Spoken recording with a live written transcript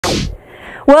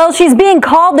Well, she's being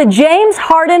called the James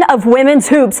Harden of women's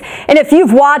hoops. And if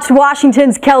you've watched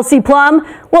Washington's Kelsey Plum,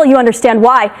 well, you understand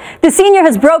why. The senior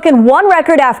has broken one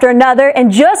record after another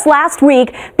and just last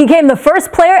week became the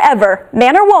first player ever,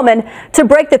 man or woman, to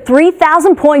break the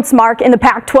 3,000 points mark in the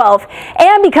Pac-12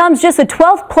 and becomes just the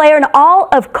 12th player in all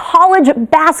of college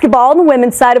basketball on the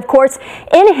women's side, of course,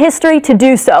 in history to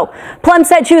do so. Plum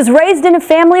said she was raised in a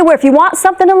family where if you want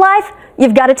something in life,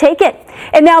 you've got to take it.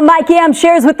 And now Mike Yam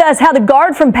shares with us how the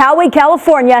guard from Poway,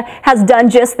 California has done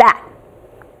just that.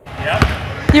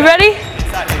 Yep. You ready?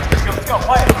 Let's go,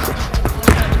 play.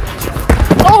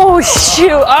 Oh,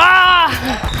 shoot.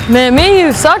 Ah! Man, me and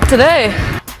you suck today.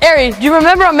 Ari, do you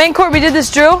remember on main court we did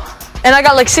this drill? And I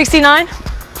got like 69?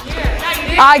 Yeah, you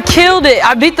did. I killed it.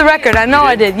 I beat the record. I know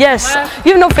I did. Yes.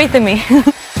 You have no faith in me.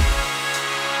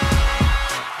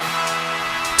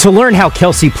 To learn how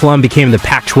Kelsey Plum became the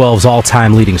Pac-12's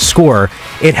all-time leading scorer,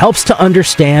 it helps to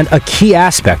understand a key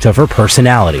aspect of her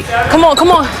personality. Come on, come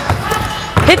on.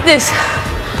 Hit this.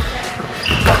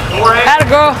 Atta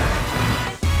girl.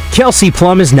 Kelsey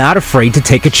Plum is not afraid to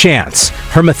take a chance.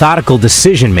 Her methodical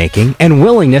decision-making and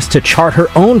willingness to chart her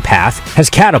own path has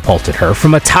catapulted her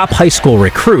from a top high school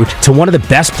recruit to one of the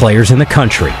best players in the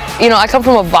country. You know, I come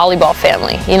from a volleyball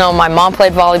family. You know, my mom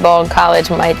played volleyball in college.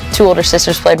 My two older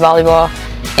sisters played volleyball.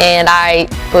 And I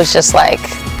was just like,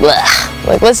 bleh,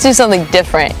 like, let's do something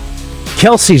different.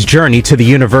 Kelsey's journey to the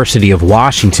University of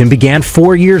Washington began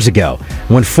 4 years ago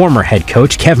when former head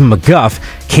coach Kevin McGuff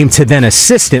came to then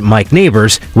assistant Mike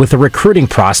Neighbors with a recruiting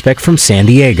prospect from San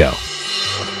Diego.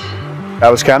 I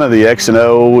was kind of the X and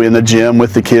O in the gym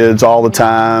with the kids all the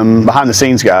time, behind the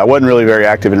scenes guy. I wasn't really very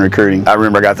active in recruiting. I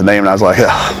remember I got the name and I was like,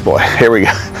 oh boy, here we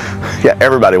go. Yeah,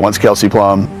 everybody wants Kelsey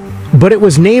Plum. But it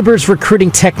was Neighbors' recruiting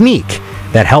technique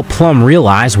that helped Plum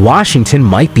realize Washington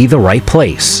might be the right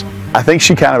place. I think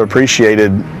she kind of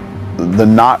appreciated the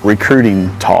not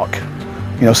recruiting talk.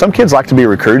 You know, some kids like to be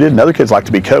recruited and other kids like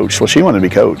to be coached. Well, she wanted to be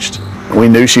coached. We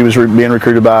knew she was being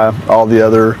recruited by all the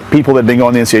other people that had been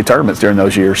going to the NCAA tournaments during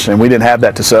those years, and we didn't have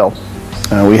that to sell.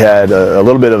 We had a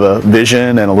little bit of a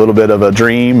vision and a little bit of a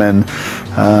dream, and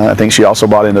I think she also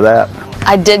bought into that.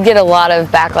 I did get a lot of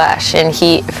backlash and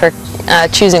heat for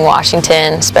choosing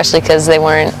Washington, especially because they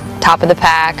weren't top of the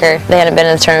pack or they hadn't been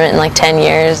in the tournament in like 10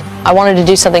 years. I wanted to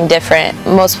do something different.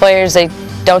 Most players, they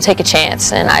don't take a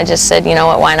chance, and I just said, you know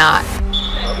what, why not?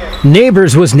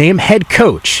 Neighbors was named head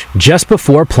coach just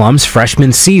before Plum's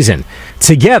freshman season.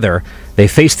 Together, they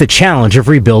faced the challenge of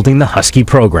rebuilding the Husky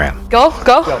program. Go,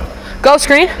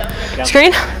 screen,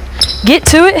 screen, get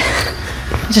to it,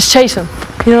 just chase them.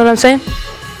 You know what I'm saying?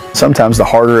 Sometimes the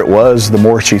harder it was, the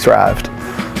more she thrived.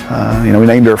 You know, we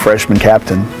named her freshman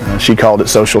captain. She called it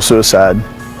social suicide,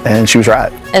 and she was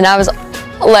right. And I was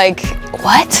like,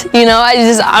 what? You know,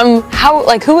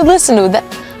 who would listen to that?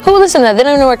 Who would listen to that? They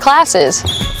don't know where class is.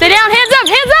 Sit down, hands up,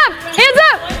 hands up, hands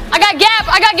up. I got gap,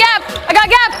 I got gap, I got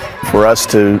gap. For us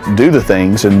to do the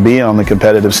things and be on the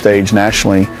competitive stage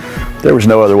nationally, there was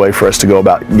no other way for us to go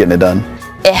about getting it done.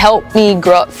 It helped me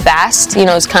grow up fast. You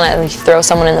know, it's kind of like you throw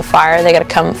someone in the fire, they got to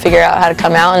come figure out how to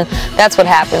come out, and that's what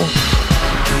happened.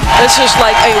 This is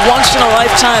like a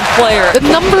once-in-a-lifetime player. The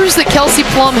numbers that Kelsey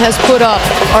Plum has put up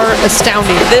are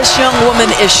astounding. This young woman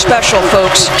is special,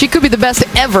 folks. She could be the best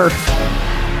ever.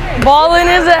 Balling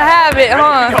is a habit,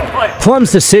 huh?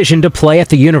 Plum's decision to play at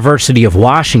the University of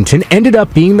Washington ended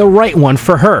up being the right one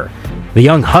for her. The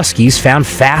young Huskies found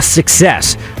fast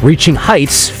success, reaching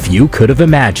heights few could have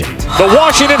imagined. The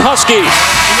Washington Huskies,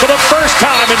 for the first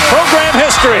time in program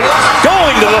history,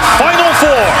 going to the Final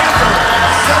Four.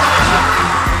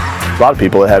 A lot of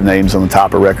people that have names on the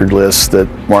top of record lists that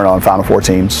weren't on Final Four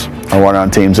teams or weren't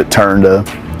on teams that turned a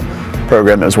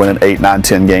program that was winning 8, 9,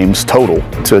 10 games total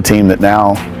to a team that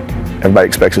now everybody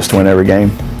expects us to win every game.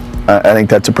 I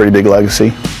think that's a pretty big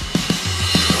legacy.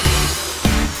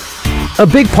 A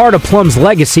big part of Plum's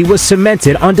legacy was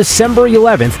cemented on December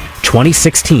 11th,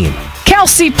 2016.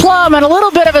 Kelsey Plum and a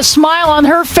little bit of a smile on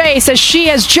her face as she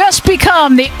has just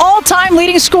become the all-time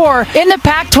leading scorer in the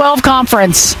Pac-12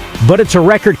 Conference. But it's a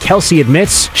record Kelsey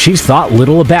admits she's thought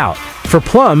little about. For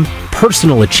Plum,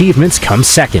 personal achievements come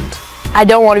second. I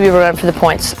don't want to be remembered for the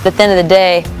points. At the end of the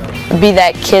day, be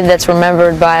that kid that's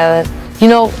remembered by, you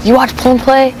know, you watch Plum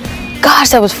play? Gosh,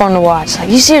 that was fun to watch. Like,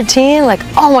 you see your team? Like,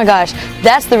 oh my gosh.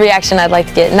 That's the reaction I'd like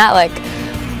to get. Not like,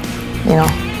 you know,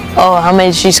 oh, how many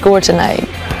did she score tonight?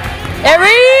 Ooh,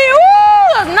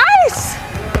 that's nice.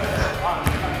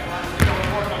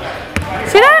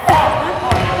 See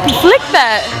that? Flick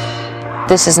that.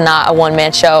 This is not a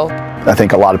one-man show. I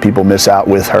think a lot of people miss out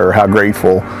with her, how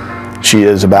grateful she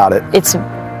is about it. It's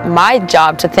my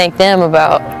job to thank them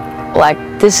about, like,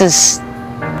 this is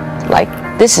Like,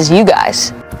 this is you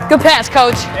guys. Good pass,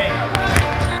 coach.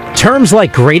 Terms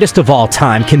like greatest of all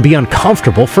time can be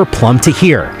uncomfortable for Plum to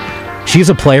hear. She's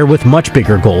a player with much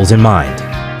bigger goals in mind.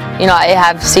 You know, I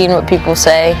have seen what people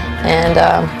say, and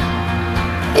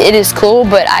it is cool,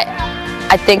 but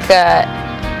I think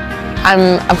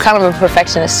I'm kind of a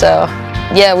perfectionist, so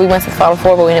yeah, we went to the Final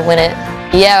Four, but we didn't win it.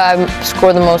 Yeah, I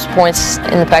scored the most points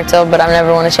in the Pac-12, but I've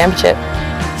never won a championship.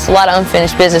 It's a lot of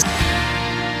unfinished business.